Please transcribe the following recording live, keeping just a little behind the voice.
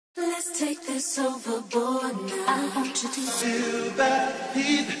Let's take this overboard now. I want you to feel that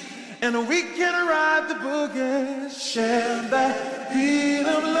heat, and we can ride the boogie, share that heat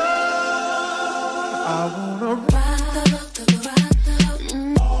of love. I wanna ride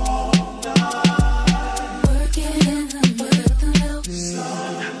all night, working in the middle,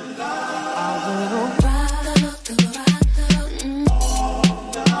 sun. I wanna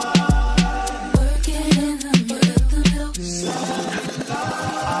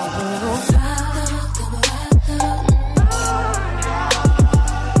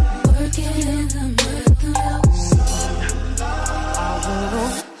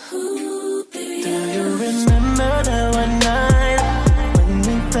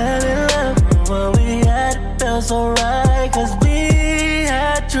so right, cause we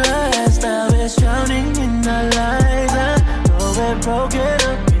had trust. Now it's drowning in our lives. I know we're broken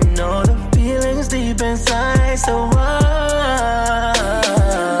up, you know the feelings deep inside. So what's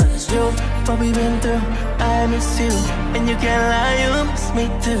you, what we've been through, I miss you. And you can't lie, you miss me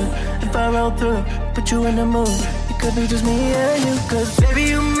too. If I roll through, put you in the mood, it could be just me and you. Cause baby,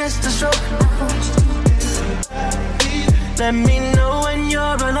 you missed the stroke. Let me know when you're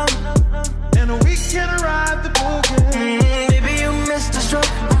alone, and we can ride the boogie. Baby, you missed the stroke.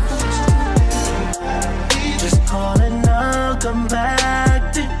 Just call and I'll come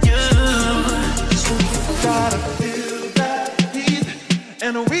back to you. Gotta feel that heat,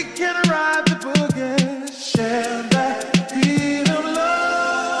 and we can ride the boogie, share that heat of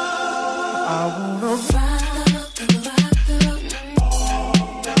love. I wanna ride.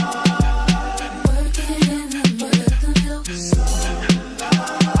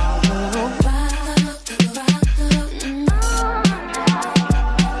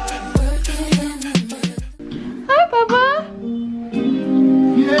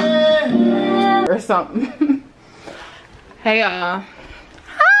 Or something. Hey y'all.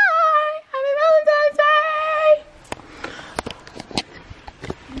 Hi! Happy Valentine's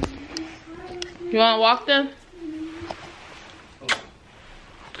Day! You wanna walk them?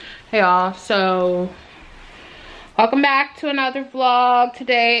 Hey y'all, so welcome back to another vlog.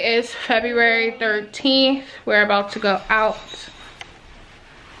 Today is February 13th. We're about to go out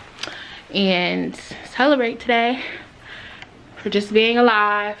and celebrate today for just being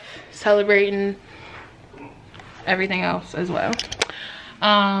alive, celebrating everything else as well.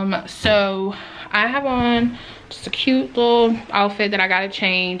 So I have on just a cute little outfit that I gotta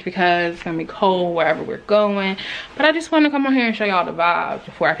change because it's gonna be cold wherever we're going, but I just want to come on here and show y'all the vibes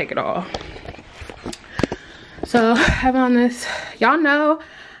before I take it off. So I have on this, y'all know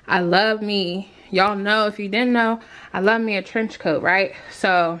I love me, y'all know, if you didn't know, I love me a trench coat, right?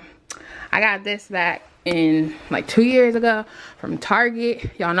 So I got this back in like 2 years ago from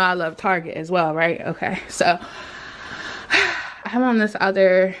Target. Y'all know I love Target as well, right? Okay, so I have on this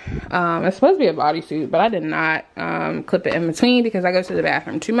other it's supposed to be a bodysuit, but I did not clip it in between because I go to the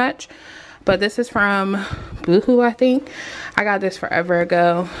bathroom too much. But this is from Boohoo, I think. I got this forever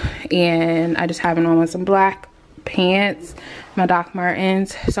ago, and I just have it on with some black pants, my Doc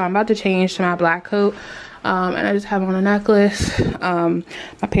Martens. So I'm about to change to my black coat. And I just have on a necklace,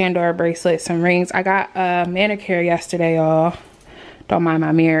 my Pandora bracelet, some rings. I got a manicure yesterday, y'all. Don't mind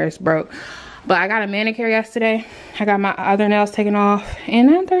my mirror, it's broke. But I got a manicure yesterday. I got my other nails taken off,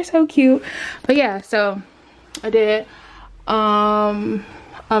 and they're so cute. But yeah, so I did a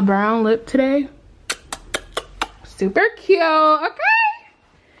brown lip today. Super cute. Okay.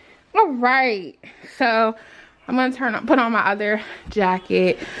 All right. So I'm gonna put on my other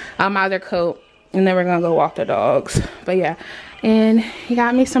jacket, my other coat, and then we're gonna go walk the dogs. But yeah, and he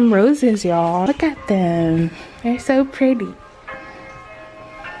got me some roses, y'all. Look at them, they're so pretty.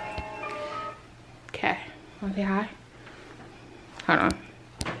 Okay, wanna say hi? Hold on,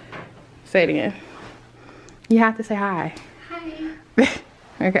 say it again. You have to say hi. Hi.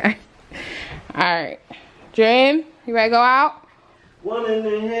 Okay, all right, Dream, you ready to go out? One in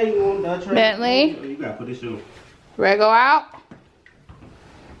the head, you want that train? Bentley, you gotta put this on. ready to go out?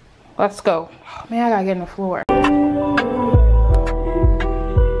 Let's go. Oh, man, I gotta get in the floor. Alright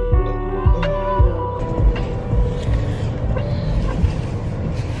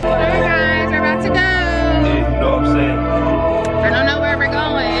guys, we're about to go. Yeah, you know what I'm saying? I don't know where we're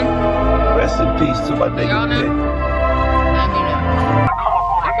going. Rest in peace to my nigga. Y'all know?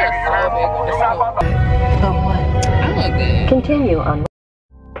 I feel so big with this coat. But what? I look good. Continue on.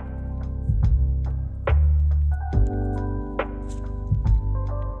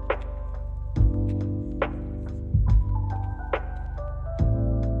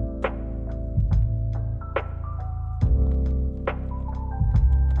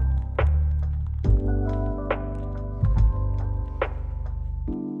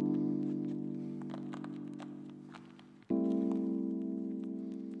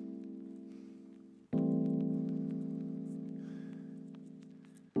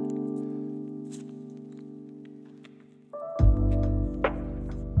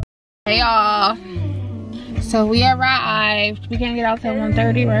 Hey y'all. So we arrived. We can't get out till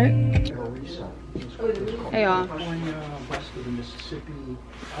 1:30, right? Hey y'all.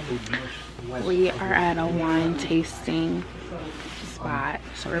 We are at a wine tasting spot.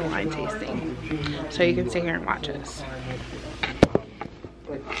 So we're wine tasting. So you can sit here and watch us.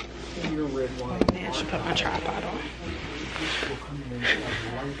 Man, I should put my tripod on.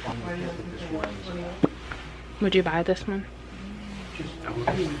 Would you buy this one?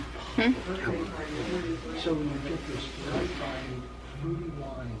 Hmm?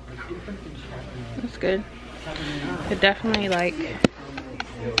 That's good. It definitely like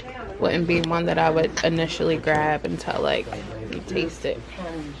wouldn't be one that I would initially grab until like you taste it.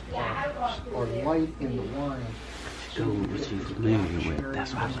 Or light in the wine. So what she's familiar with.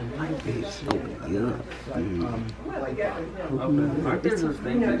 That's why I like it. It's so good. It's a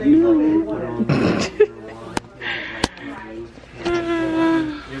thing that you put on.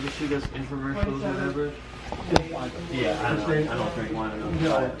 You ever see those infomercials or whatever? Yeah, I don't drink wine enough.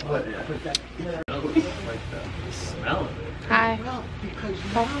 But smell it. Hi.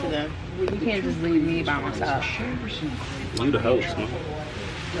 Talk to them. You can't just leave me by myself. You the host, man.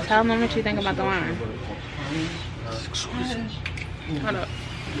 Tell them what you think about the wine. Hold up.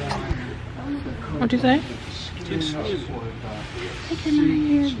 What'd you say? I cannot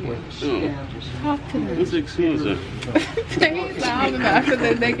hear you. Talk to them. It's expensive. Say it loud enough so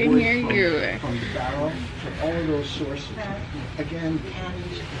that they can hear you. From the barrel, from all of those sources. Again,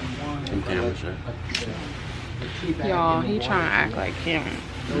 candies and wine. Y'all, he trying to act like him.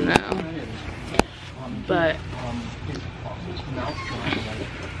 No. But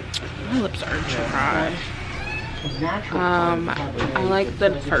my lips are dry. I like the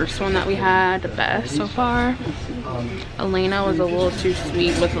first one that we had the best so far. Elena was a little too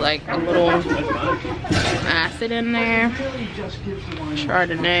sweet with like a little acid in there.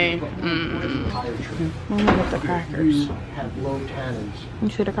 Chardonnay. Let me get the crackers. You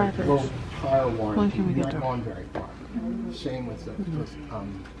see the crackers? When can we get them? Same with the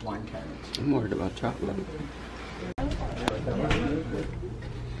wine cannons. I'm worried about chocolate.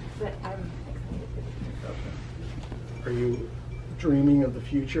 Are you dreaming of the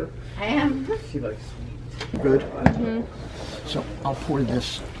future? I am. She likes sweet. Good. So I'll pour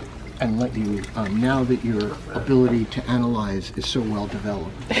this and let you, now that your ability to analyze is so well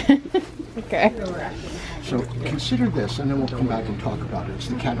developed. Okay. So consider this, and then we'll come back and talk about it. It's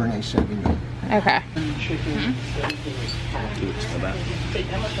the Cabernet Sauvignon. Okay.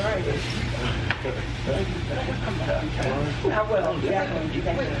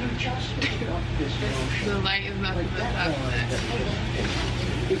 The light is not the best.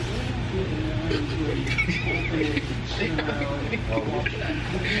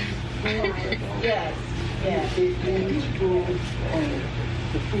 Yes. Yes. It needs food, and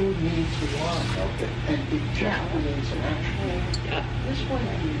the food needs the wine. And it just remains natural. This one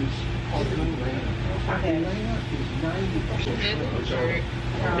is Alpine Rain. Alpine Rain is 90%.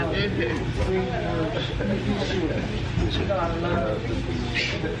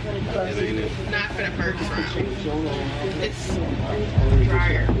 Not for the first round. It's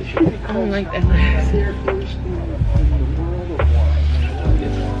drier. I don't like that.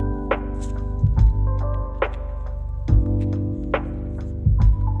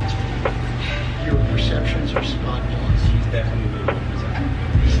 Your perceptions are spot on. She's definitely moving.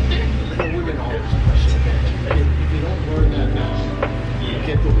 Women always perceive it. If you don't learn that now, you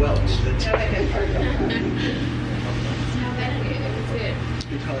get the welts.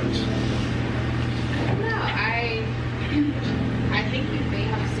 Because No, I think we may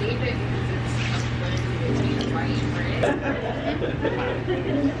have saved it because it's white bread.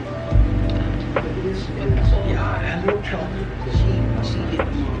 yeah, and no chocolate. She hit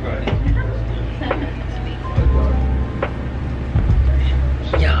the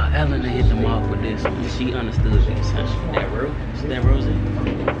Yeah, Eleanor hit them off with this one. She understood this. That rose? Is that rose?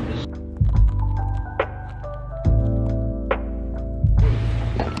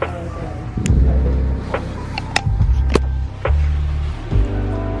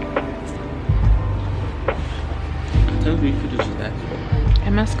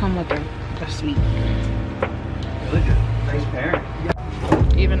 It must come with the sweet. Really good. Nice pairing.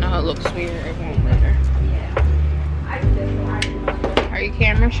 Even though it looks weird, it won't later. Are you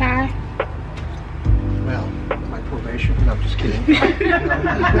camera shy? Well, my probation. No, I'm just kidding.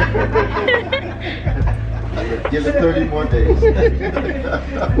 Give it 30 more days.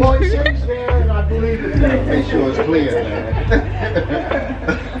 Well, it says there, and I believe it. Make sure it's clear, man.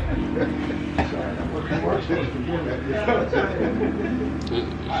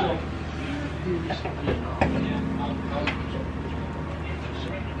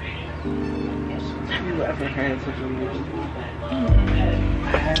 You ever had such a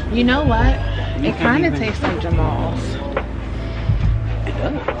You know what? It kind of tastes like Jamal's. It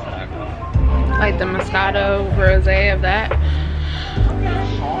does. Like the Moscato Rosé of that.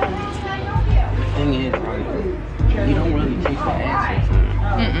 The thing is, like, you don't really taste the acid.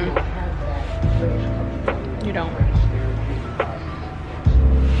 You don't.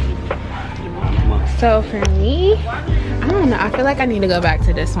 So for me, I don't know. I feel like I need to go back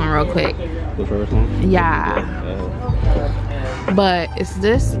to this one real quick. The first one? Yeah. But it's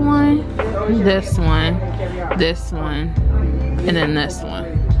this one, and then this one. I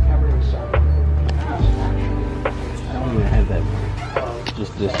don't even have that one.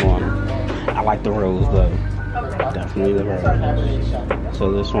 Just this one. I like the rose though. Definitely the rose.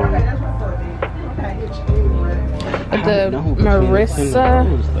 So this one. The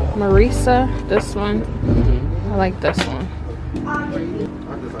Marisa, this one. I like this one.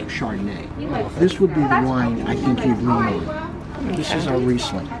 Chardonnay. This would be the wine I think you'd lean on. This is our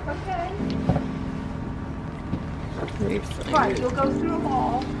Riesling. Right, you'll go through them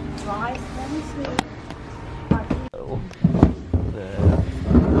all. Rice, lemon sweet. The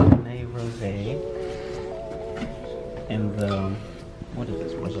Chardonnay Rosé and the what is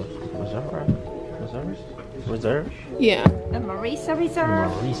this? Reserve? Yeah. The Marisa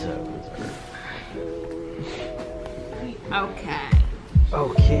Reserve. Marisa. Okay.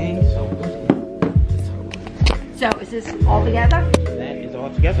 Okay, So is this all together? that is all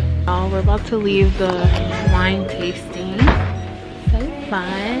together. Oh, we're about to leave the wine tasting. So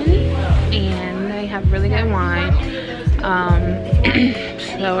fun. And they have really good wine.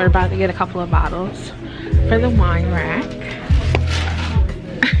 So we're about to get a couple of bottles for the wine rack.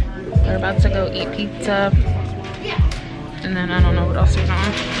 We're about to go eat pizza. And then I don't know what else we're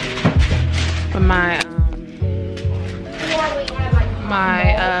doing. But my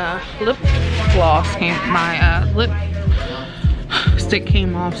lip gloss came, my lip stick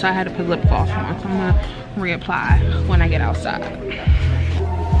came off, so I had to put lip gloss on. So I'm gonna reapply when I get outside.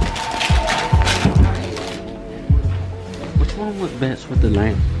 Which one was best with the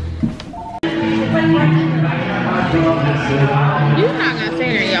lamb? You're not gonna say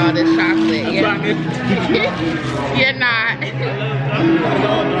to y'all this chocolate. You're not.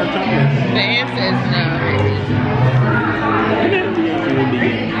 The answer is no.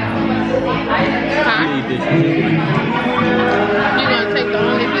 Huh? You gonna take the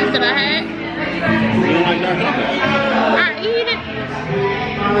only piece that I had? I eat it.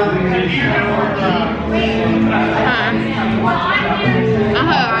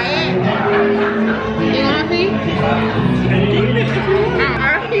 Huh?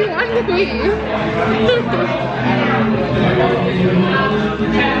 You want a piece? You want a piece?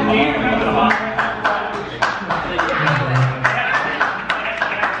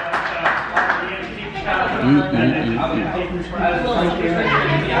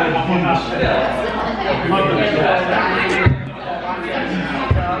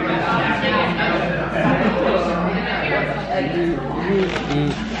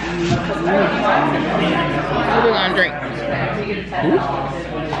 What are we gonna drink?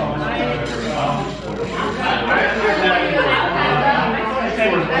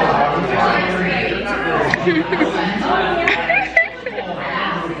 You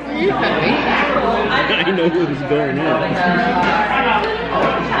funny. I didn't know what was going on.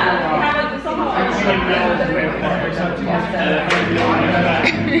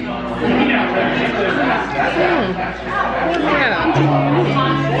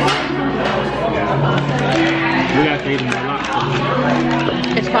 We got Katie Merlot.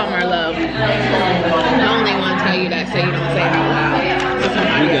 It's called Merlot. I only want to tell you that so you don't say it out loud.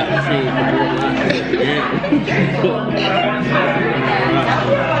 We got the same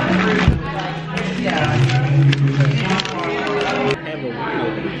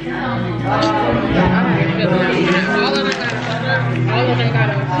All of them got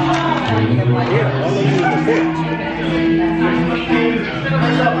a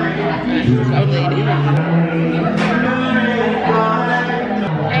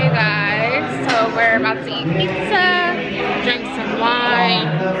Hey guys, so we're about to eat pizza, drink some wine,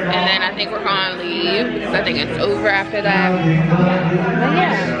 and then I think we're gonna leave because I think it's over after that. But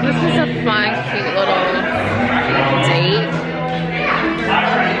yeah, this was a fun, cute little date.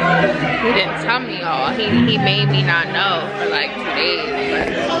 He didn't tell me y'all. He made me not know for like 2 days, but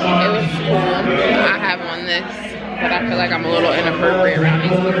it was cool. I have on this, but I feel like I'm a little inappropriate around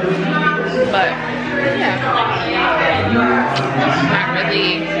these people. But yeah, not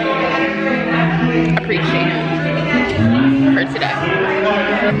really appreciated for today.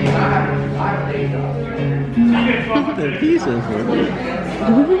 The pieces.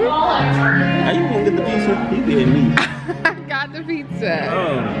 How you gonna get the pizza? You did me. I got the pizza.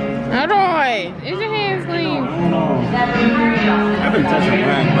 Oh. Hold on. Is your hands clean? I've been touching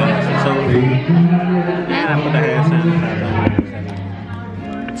wine glass so and I put the hand sanitizer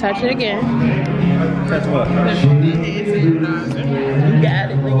on. Touch it again. Touch what? You got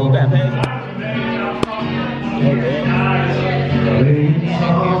it, nigga. You got that.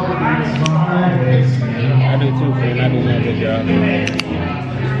 I do too, friend. I do not good job.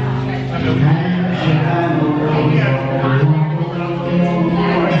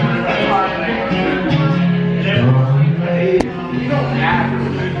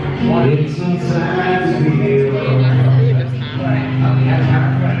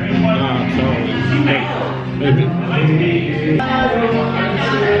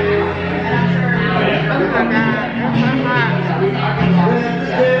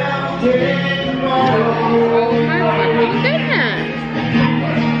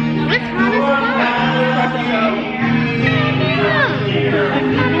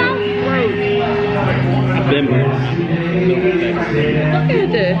 Look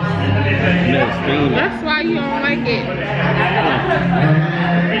at this. That's why you don't like it.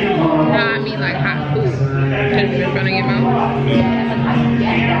 No, I mean like hot food. Just in front of your mouth.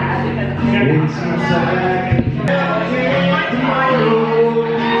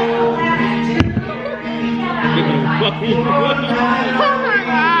 Oh my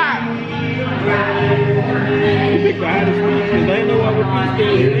god. You picked the hottest piece because I know what piece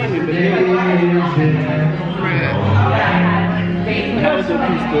still is hanging, but then how is that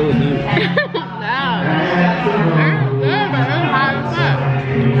piece still is hanging?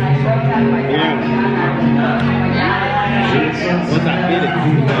 Once I get it,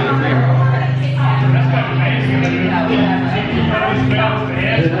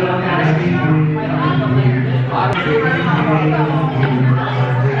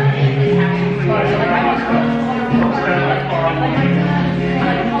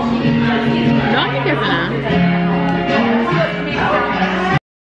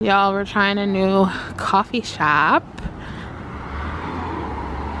 Y'all, we're trying a new coffee shop.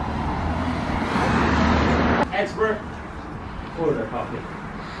 Expert, order coffee.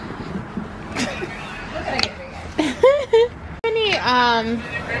 Any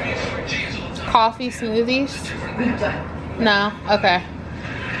coffee smoothies? No? Okay.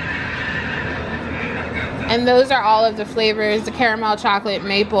 And those are all of the flavors, the caramel, chocolate,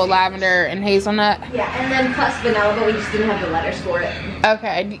 maple, lavender, and hazelnut? Yeah, and then plus vanilla, but we just didn't have the letters for it.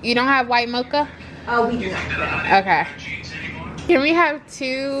 Okay, you don't have white mocha? Oh, we do not. Okay. Can we have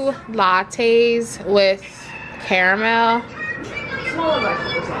 2 lattes with caramel?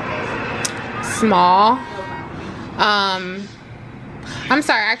 Small? I'm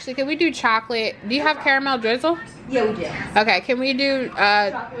sorry, actually, can we do chocolate? Do you have caramel drizzle? Yeah, we do. Okay, can we do,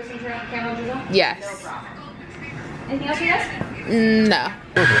 Chocolate with some caramel drizzle? yes. No problem. Anything else you guys? No.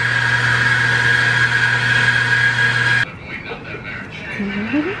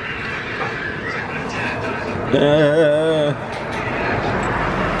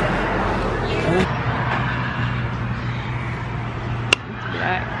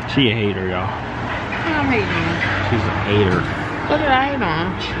 She a hater, y'all. I'm hating. She's a hater. What did I hate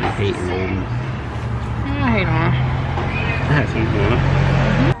on? She's hating on me. I hate on. That's some fun.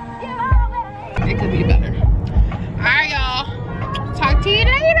 It could be better. Alright, y'all. Talk to you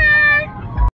later.